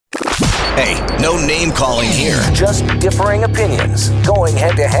Hey, no name calling here. Just differing opinions going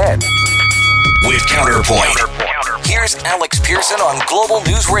head to head. With Counterpoint. Here's Alex Pearson on Global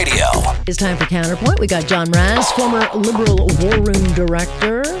News Radio. It's time for Counterpoint. We got John Raz, former Liberal War Room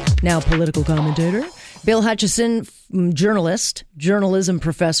Director, now political commentator. Bill Hutchison, journalism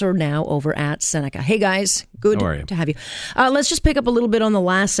professor, now over at Seneca. Hey, guys. Good to have you. Let's just pick up a little bit on the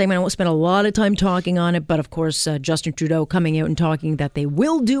last segment. I won't spend a lot of time talking on it, but of course, Justin Trudeau coming out and talking that they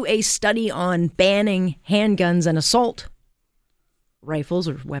will do a study on banning handguns and assault rifles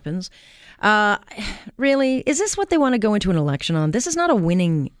or weapons. Really, is this what they want to go into an election on? This is not a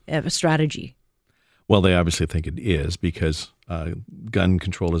winning strategy. Well, they obviously think it is because gun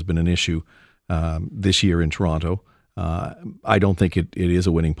control has been an issue this year in Toronto. I don't think it is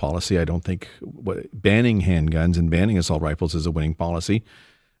a winning policy. I don't think banning handguns and banning assault rifles is a winning policy.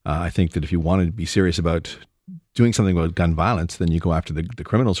 I think that if you want to be serious about doing something about gun violence, then you go after the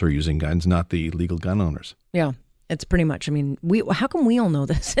criminals who are using guns, not the legal gun owners. Yeah. It's pretty much, I mean, how come we all know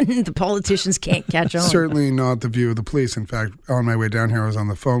this and the politicians can't catch on? Certainly not the view of the police. In fact, on my way down here, I was on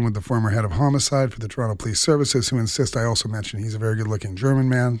the phone with the former head of homicide for the Toronto Police Services, who insists I also mention he's a very good-looking German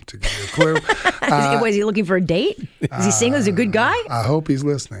man, to give you a clue. Is he looking for a date? Is he single? Is he a good guy? I hope he's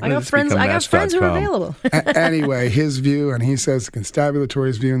listening. I got friends who are available. Anyway, his view, and he says the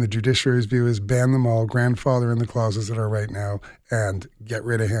constabulary's view and the judiciary's view is ban them all, grandfather in the clauses that are right now, and get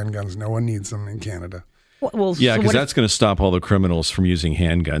rid of handguns. No one needs them in Canada. Well, yeah, because that's going to stop all the criminals from using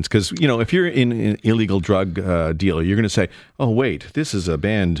handguns. Because, if you're in an illegal drug dealer, you're going to say, oh, wait, this is a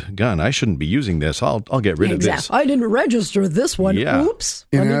banned gun. I shouldn't be using this. I'll get rid of this. I didn't register this one. Yeah. Oops.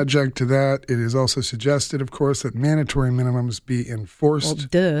 In adjunct to that, it is also suggested, of course, that mandatory minimums be enforced. Well,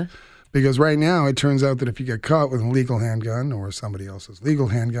 duh. Because right now, it turns out that if you get caught with a legal handgun or somebody else's legal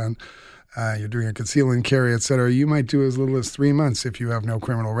handgun, you're doing a conceal and carry, et cetera, you might do as little as 3 months if you have no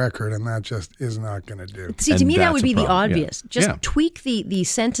criminal record, and that just is not going to do. See, to me, that would be the obvious. Yeah. Just tweak the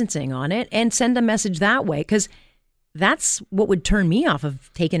sentencing on it and send a message that way, because that's what would turn me off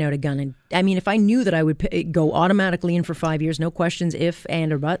of taking out a gun. And I mean, if I knew that I would go automatically in for 5 years, no questions, if,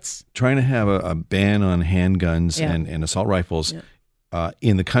 and, or buts. Trying to have a ban on handguns and assault rifles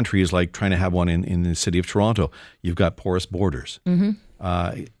in the country is like trying to have one in the city of Toronto. You've got porous borders. Mm-hmm.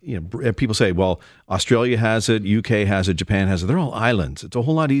 People say, well, Australia has it, UK has it, Japan has it. They're all islands. It's a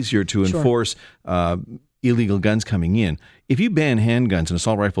whole lot easier to enforce illegal guns coming in. If you ban handguns and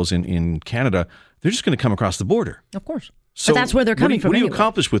assault rifles in Canada, they're just going to come across the border. Of course. So but that's where they're coming from. What do you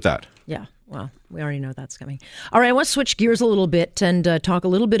accomplish with that? Yeah, well, we already know that's coming. All right, I want to switch gears a little bit and talk a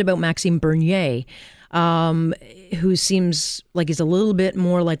little bit about Maxime Bernier, who seems like he's a little bit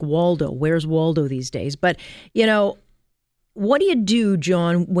more like Waldo. Where's Waldo these days? But, what do you do,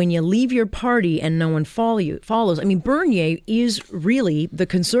 John, when you leave your party and no one follows? I mean, Bernier is really the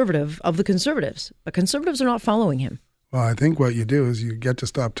conservative of the conservatives, but conservatives are not following him. Well, I think what you do is you get to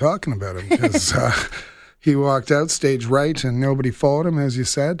stop talking about him because he walked out stage right and nobody followed him, as you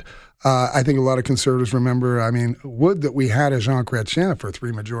said. I think a lot of conservatives remember, would that we had a Jean Chrétien for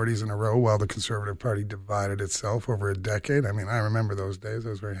 3 majorities in a row while the Conservative Party divided itself over a decade. I remember those days.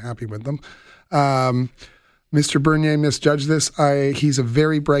 I was very happy with them. Mr. Bernier misjudged this. He's a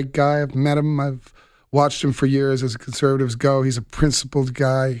very bright guy. I've met him. I've watched him for years as conservatives go. He's a principled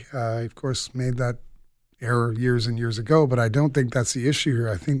guy. He, of course, made that error years and years ago, but I don't think that's the issue here.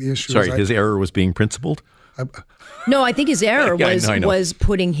 I think the issue is... his error was being principled? No, I think his error was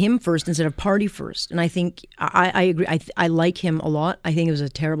putting him first instead of party first. And I think, I agree, I like him a lot. I think it was a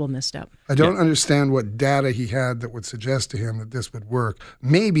terrible misstep. I don't understand what data he had that would suggest to him that this would work.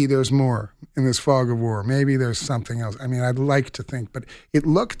 Maybe there's more in this fog of war. Maybe there's something else. I'd like to think, but it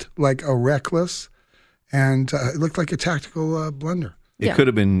looked like a reckless and it looked like a tactical blunder. It could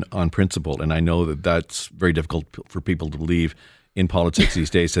have been on principle, and I know that that's very difficult for people to believe in politics these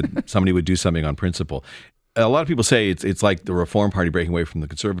days, that somebody would do something on principle. A lot of people say it's like the Reform Party breaking away from the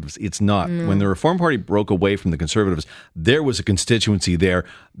Conservatives. It's not. When the Reform Party broke away from the Conservatives, there was a constituency there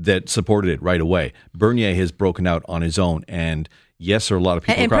that supported it right away. Bernier has broken out on his own, and yes, there are a lot of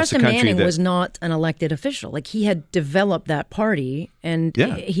people across the country. And Preston Manning was not an elected official. Like, he had developed that party, and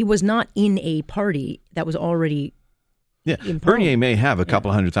he was not in a party that was already... Yeah, Bernier may have a couple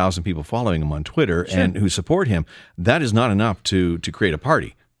 100,000 people following him on Twitter and who support him. That is not enough to create a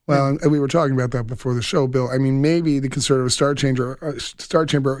party. Well, and we were talking about that before the show, Bill. Maybe the Conservative Star Chamber,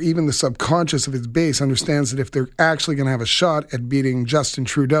 or even the subconscious of its base understands that if they're actually going to have a shot at beating Justin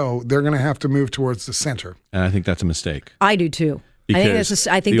Trudeau, they're going to have to move towards the center. And I think that's a mistake. I do too. Because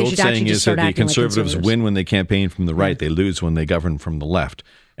I think the they old should saying actually just is start that the acting like conservatives win when they campaign from the right. They lose when they govern from the left.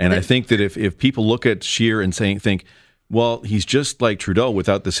 And I think that if people look at Scheer and think, Well, he's just like Trudeau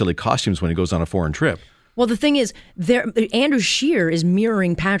without the silly costumes when he goes on a foreign trip. Well, the thing is, Andrew Scheer is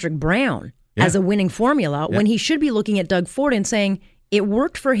mirroring Patrick Brown as a winning formula when he should be looking at Doug Ford and saying it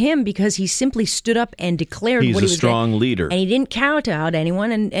worked for him because he simply stood up and declared he's what he was a strong doing. leader. And he didn't kowtow out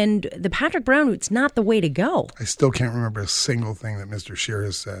anyone. And the Patrick Brown route's not the way to go. I still can't remember a single thing that Mr. Scheer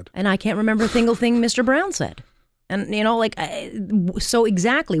has said. And I can't remember a single thing Mr. Brown said. And, so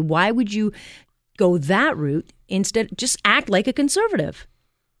exactly, why would you go that route instead? Just act like a conservative,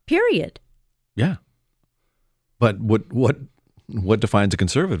 period. Yeah. But what defines a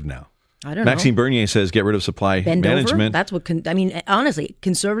conservative now? I don't know. Maxime Bernier says get rid of supply Bend management. over? That's what, honestly,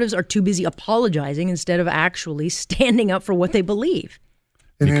 conservatives are too busy apologizing instead of actually standing up for what they believe.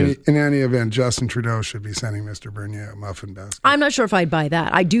 In any event, Justin Trudeau should be sending Mr. Bernier a muffin basket. I'm not sure if I'd buy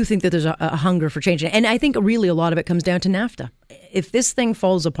that. I do think that there's a hunger for change. And I think really a lot of it comes down to NAFTA. If this thing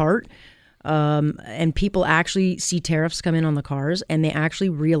falls apart and people actually see tariffs come in on the cars and they actually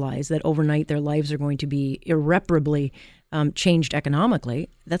realize that overnight their lives are going to be irreparably changed economically,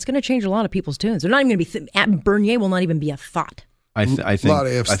 that's going to change a lot of people's tunes. They're not even going to be, Bernier will not even be a thought. I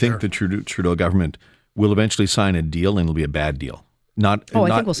think the Trudeau government will eventually sign a deal and it'll be a bad deal. I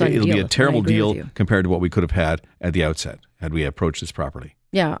think we'll sign a deal. It'll be a terrible deal compared to what we could have had at the outset had we approached this properly.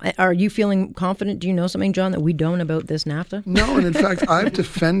 Yeah. Are you feeling confident? Do you know something, John, that we don't about this NAFTA? No, and in fact, I've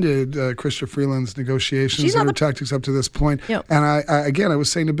defended Chrystia Freeland's negotiations and her tactics up to this point. Yep. And I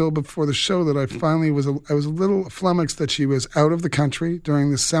was saying to Bill before the show that I finally was a little flummoxed that she was out of the country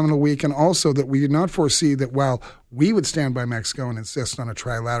during this seminal week, and also that we did not foresee that while we would stand by Mexico and insist on a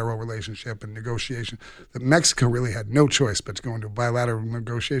trilateral relationship and negotiation, that Mexico really had no choice but to go into a bilateral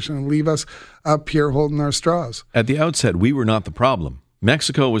negotiation and leave us up here holding our straws. At the outset, we were not the problem.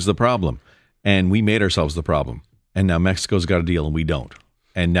 Mexico was the problem, and we made ourselves the problem. And now Mexico's got a deal, and we don't.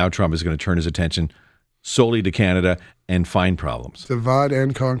 And now Trump is going to turn his attention solely to Canada and find problems. Divide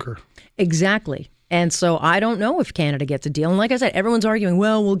and conquer. Exactly. And so I don't know if Canada gets a deal. And like I said, everyone's arguing,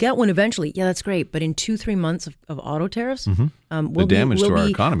 well, we'll get one eventually. Yeah, that's great. But in 2-3 months of auto tariffs, the damage to our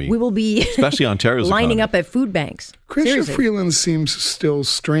economy. We will be especially Ontario's lining economy. up at food banks. Chrystia Freeland seems still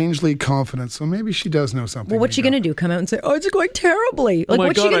strangely confident, so maybe she does know something. Well, what's she going to do? Come out and say, oh, it's going terribly. Like,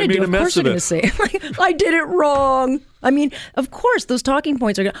 what's she going to do? Of course they're going to say, I did it wrong. I mean, of course, those talking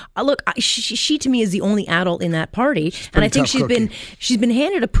points are going to look. She to me is the only adult in that party, and I think she's been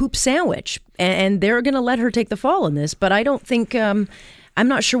handed a poop sandwich, and they're going to let her take the fall in this. But I don't think I'm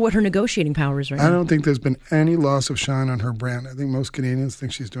not sure what her negotiating power is right now. I don't think there's been any loss of shine on her brand. I think most Canadians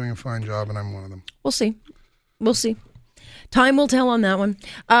think she's doing a fine job, and I'm one of them. We'll see. Time will tell on that one.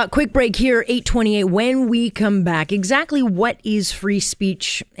 Quick break here, 8:28. When we come back, exactly what is free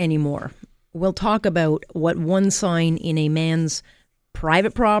speech anymore? We'll talk about what one sign in a man's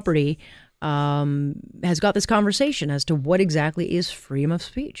private property has got this conversation as to what exactly is freedom of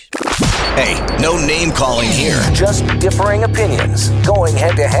speech. Hey, no name calling here. Just differing opinions going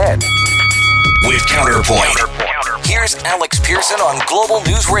head to head. With Counterpoint. Here's Alex Pearson on Global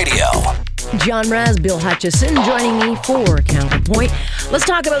News Radio. John Raz, Bill Hutchison joining me for Counterpoint. Let's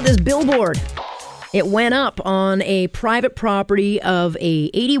talk about this billboard. It went up on a private property of an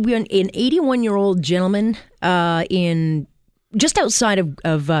 81-year-old gentleman in just outside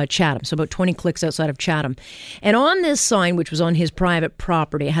of Chatham, so about 20 clicks outside of Chatham. And on this sign, which was on his private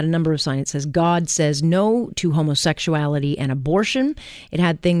property, it had a number of signs. It says, God says no to homosexuality and abortion. It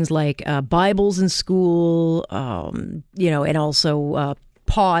had things like Bibles in school, and also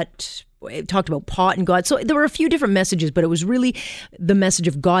pot. It talked about pot and God. So there were a few different messages, but it was really the message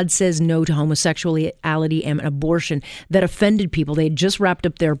of God says no to homosexuality and abortion that offended people. They had just wrapped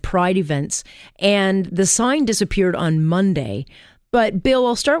up their Pride events, and the sign disappeared on Monday. But Bill,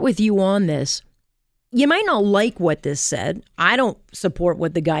 I'll start with you on this. You might not like what this said. I don't support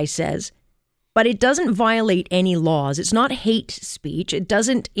what the guy says, but it doesn't violate any laws. It's not hate speech. It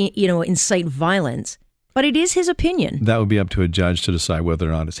doesn't, incite violence. But it is his opinion. That would be up to a judge to decide whether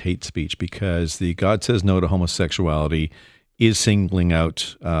or not it's hate speech, because the God says no to homosexuality is singling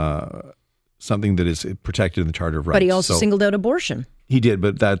out something that is protected in the Charter of Rights. But he also singled out abortion. He did,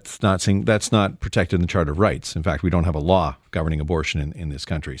 but that's not protected in the Charter of Rights. In fact, we don't have a law governing abortion in this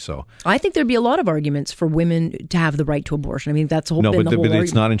country. So I think there'd be a lot of arguments for women to have the right to abortion. I mean, that's the whole. No, but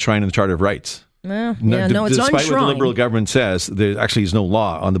it's not enshrined in the Charter of Rights. It's not enshrined. Despite what the Liberal government says, there actually is no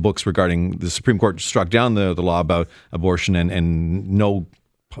law on the books regarding. The Supreme Court struck down the law about abortion, and no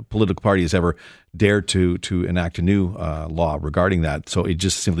political party has ever dared to enact a new law regarding that. So it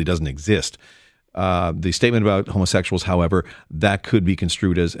just simply doesn't exist. The statement about homosexuals, however, that could be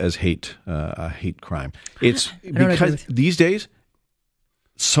construed as hate, a hate crime. It's because these days,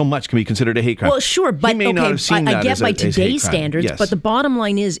 so much can be considered a hate crime. Well, sure, but he may not have seen I that get as by a today's standards, yes. but the bottom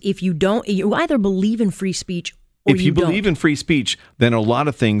line is, if you either believe in free speech or if you believe don't. in free speech, then a lot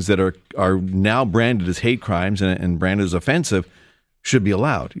of things that are now branded as hate crimes and branded as offensive should be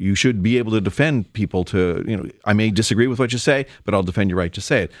allowed. You should be able to defend people I may disagree with what you say, but I'll defend your right to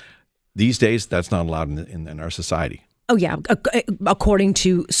say it. These days, that's not allowed in our society. Oh, yeah, according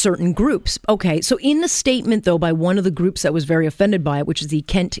to certain groups. Okay, so in the statement, though, by one of the groups that was very offended by it, which is the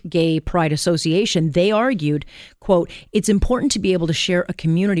Kent Gay Pride Association, they argued, quote, "It's important to be able to share a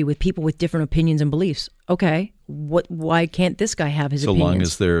community with people with different opinions and beliefs." Okay, why can't this guy have his opinions? So long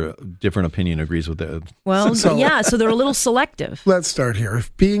as their different opinion agrees with the... Well, so they're a little selective. Let's start here.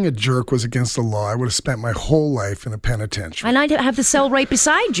 If being a jerk was against the law, I would have spent my whole life in a penitentiary. And I'd have the cell right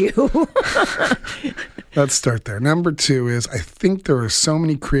beside you. Let's start there. Number 2 is, I think there are so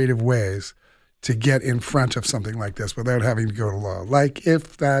many creative ways to get in front of something like this without having to go to law. Like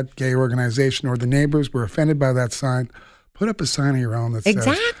if that gay organization or the neighbors were offended by that sign, put up a sign of your own that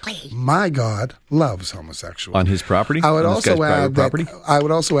says, "My God loves homosexuals." On his property? I would on also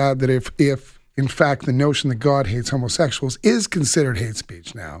add that if in fact the notion that God hates homosexuals is considered hate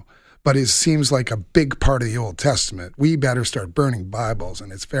speech now, but it seems like a big part of the Old Testament, we better start burning Bibles,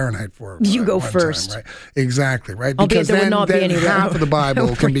 and it's Fahrenheit 4. You go first. Time, right? Exactly, right? Because then half of the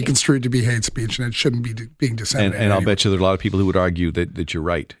Bible can be construed to be hate speech, and it shouldn't be being disseminated. And I'll bet you there are a lot of people who would argue that you're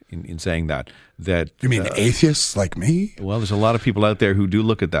right in saying that. You mean atheists like me? Well, there's a lot of people out there who do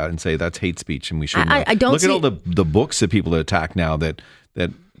look at that and say that's hate speech, and we shouldn't. I don't look at all the books that people attack now that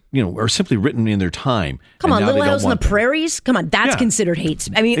are simply written in their time. Come on, Little House on the Prairies? Come on, that's considered hate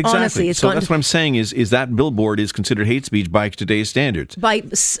speech. I mean, exactly. Honestly, it's that's what I'm saying is that billboard is considered hate speech by today's standards. By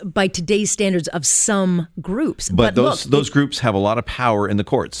today's standards of some groups. But those groups have a lot of power in the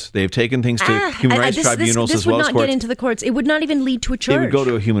courts. They've taken things to human rights tribunals as well as courts. This would not get into the courts. It would not even lead to a charge. It would go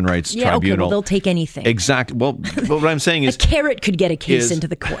to a human rights tribunal. Okay, well, they'll take anything. Exactly. Well, what I'm saying is... a carrot could get a case into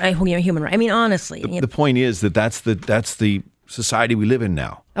the court. Human rights. I mean, honestly. The point is that's the society we live in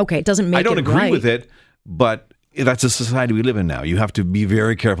now. Okay, it doesn't make it right. I don't agree with it, but that's a society we live in now. You have to be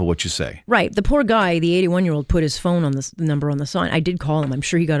very careful what you say. Right. The poor guy, the 81-year-old, put his phone on the number on the sign. I did call him. I'm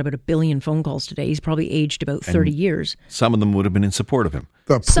sure he got about 1 billion phone calls today. He's probably aged about 30 years. Some of them would have been in support of him.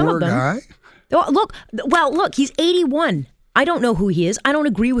 The poor guy? Look, he's 81. I don't know who he is. I don't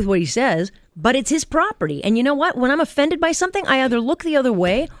agree with what he says, but it's his property. And you know what? When I'm offended by something, I either look the other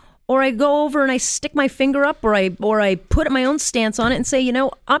way, or I go over and I stick my finger up, or I put my own stance on it and say,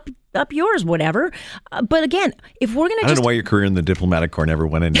 up yours, whatever. But again, if we're going to I don't know why your career in the diplomatic corps never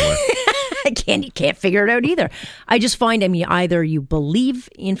went anywhere. You can't figure it out either. I just find, either you believe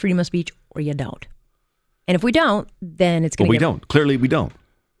in freedom of speech or you don't. And if we don't, then it's going to we don't. Clearly we don't.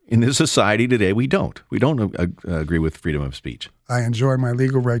 In this society today, we don't. We don't agree with freedom of speech. I enjoy my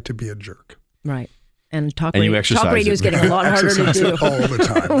legal right to be a jerk. Right. And talk radio is getting a lot harder to do all the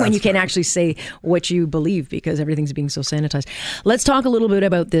time. when you can't actually say what you believe because everything's being so sanitized. Let's talk a little bit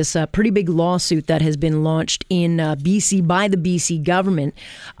about this pretty big lawsuit that has been launched in BC by the BC government.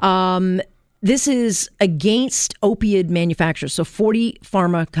 This is against opioid manufacturers, so 40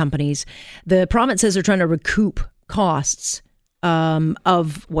 pharma companies. The province says they're trying to recoup costs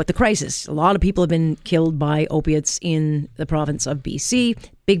of what the crisis. A lot of people have been killed by opiates in the province of BC.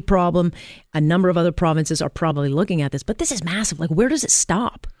 Big problem. A number of other provinces are probably looking at this, but this is massive. Like, where does it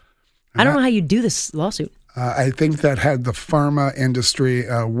stop? I don't know how you do this lawsuit. I think that had the pharma industry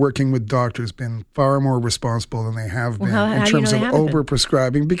working with doctors been far more responsible than they have been in terms of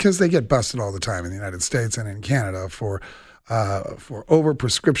overprescribing, because they get busted all the time in the United States and in Canada for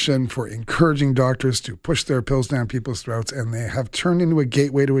overprescription, for encouraging doctors to push their pills down people's throats, and they have turned into a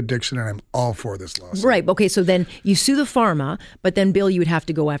gateway to addiction, and I'm all for this lawsuit. Right. Okay, so then you sue the pharma, but then, Bill, you would have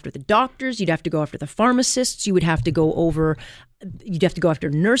to go after the doctors, you'd have to go after the pharmacists, you'd have to go after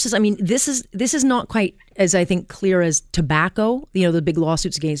nurses. I mean, this is not quite as, I think, clear as tobacco, the big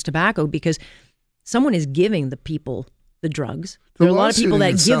lawsuits against tobacco, because someone is giving the people the drugs. There are a lot of people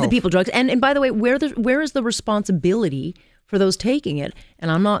that give the people drugs. And by the way, where is the responsibility for those taking it?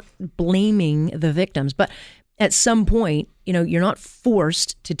 And I'm not blaming the victims, but at some point, you're not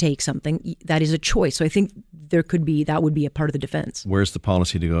forced to take something. That is a choice. So I think that would be a part of the defense. Where's the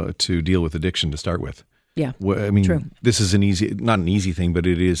policy to deal with addiction to start with? Yeah, I mean, true. This is not an easy thing, but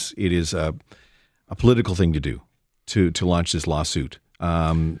it is a political thing to do to launch this lawsuit.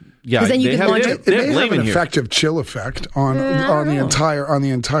 Yeah, then you can launch it. It may have an effective chill effect on the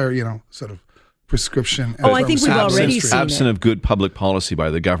entire sort of prescription. Oh, I think we've already seen absent it. of good public policy by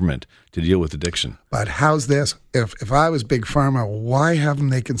the government to deal with addiction. But how's this? If I was Big Pharma, why haven't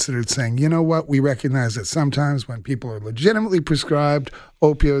they considered saying, you know what, we recognize that sometimes when people are legitimately prescribed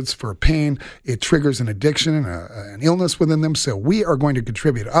opioids for pain, it triggers an addiction and an illness within them. So we are going to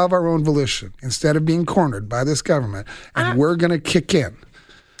contribute of our own volition instead of being cornered by this government, and we're going to kick in.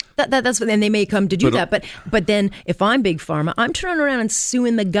 That's what, and they may come to do that. But then if I'm Big Pharma, I'm turning around and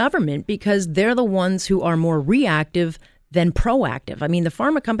suing the government because they're the ones who are more reactive than proactive. I mean, the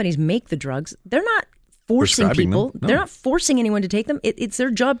pharma companies make the drugs. They're not forcing people. No. They're not forcing anyone to take them. It's their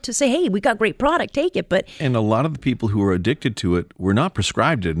job to say, hey, we got great product, take it. And a lot of the people who are addicted to it were not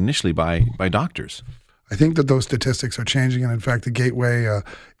prescribed it initially by doctors. I think that those statistics are changing, and in fact, the gateway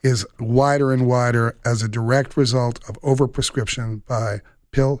is wider and wider as a direct result of overprescription by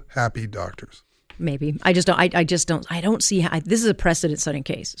pill-happy doctors. Maybe. I don't see how this is a precedent-setting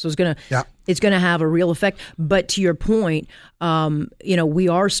case. So it's gonna have a real effect. But to your point, we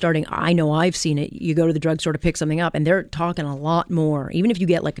are starting. I know I've seen it. You go to the drugstore to pick something up, and they're talking a lot more. Even if you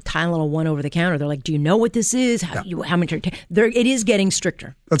get like a Tylenol one over the counter, they're like, "Do you know what this is? How much?" It is getting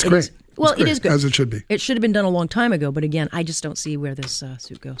stricter. That's great. It is good, as it should be. It should have been done a long time ago. But again, I just don't see where this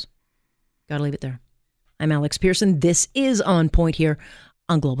suit goes. Got to leave it there. I'm Alex Pearson. This is On Point here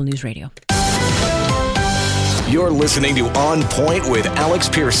on Global News Radio. You're listening to On Point with Alex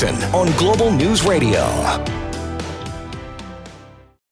Pearson on Global News Radio.